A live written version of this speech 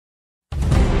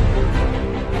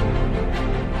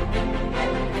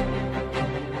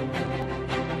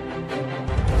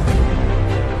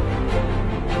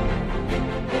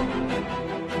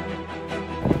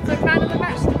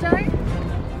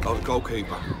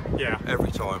goalkeeper. Yeah.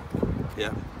 Every time.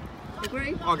 Yeah.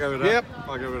 Agree? I'll go with that. Yep.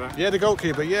 I'll go with that. Yeah, the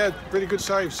goalkeeper. Yeah, really good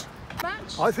saves.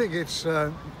 Match? I think it's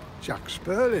Jack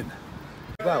Spurling.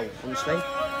 Well, honestly,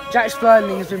 Jack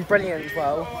Spurling has been brilliant as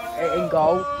well in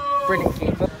goal. Brilliant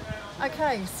keeper.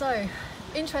 Okay, so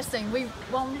interesting. We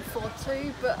won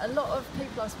 4-2, but a lot of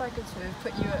people I've spoken to have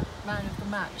put you at man of the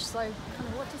match. So, kind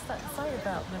of, what does that say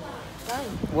about the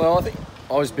game? Well, I think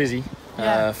I was busy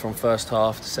Yeah. from first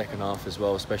half to second half as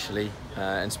well, especially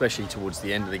towards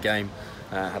the end of the game.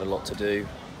 Had a lot to do.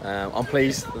 I'm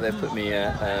pleased that they've put me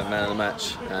man of the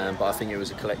match, but I think it was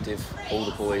a collective. All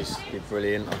the boys did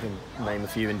brilliant. I can name a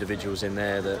few individuals in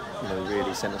there that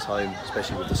really sent us home,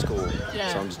 especially with the score.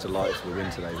 Yeah. So I'm just delighted for the win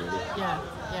today, really. Yeah,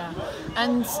 yeah.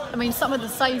 And I mean, some of the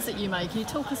saves that you made, can you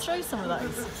talk us through some of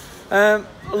those?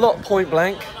 A lot point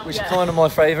blank, which Yeah. are kind of my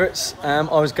favourites. I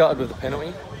was gutted with the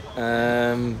penalty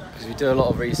because we do a lot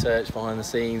of research behind the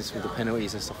scenes with the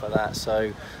penalties and stuff like that.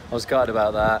 So I was gutted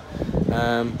about that.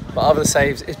 But other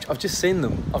saves, I've just seen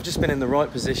them. I've just been in the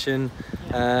right position.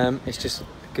 It's just a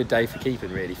good day for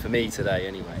keeping, really, for me today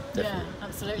anyway. Definitely. Yeah,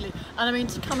 absolutely. And I mean,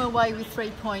 to come away with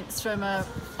 3 points from a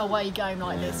away game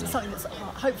like this is something that's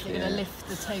hopefully going to lift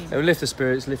the team. It will lift the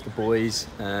spirits, lift the boys.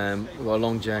 We've got a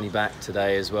long journey back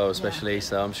today as well, especially,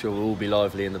 so I'm sure we'll all be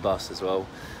lively in the bus as well.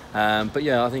 But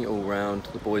yeah, I think all round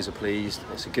the boys are pleased.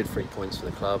 It's a good 3 points for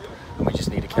the club, and we just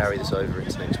need to carry this over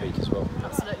into next week as well.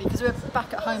 Absolutely, because we're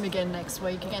back at home again next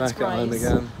week against Back at home Grays.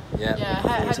 again. Yeah. Yeah, looking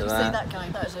how forward do you to see that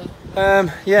game,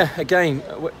 actually? Yeah, again,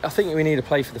 I think we need to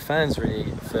play for the fans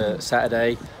really for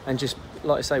Saturday, and just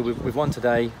like I say, we've won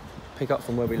today. Pick up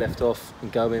from where we left off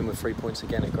and go in with 3 points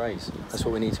again at Grays. That's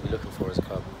what we need to be looking for as a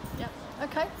club. Yeah.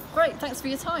 Okay, great. Thanks for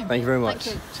your time. Thank you very much.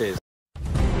 Thank you. Cheers.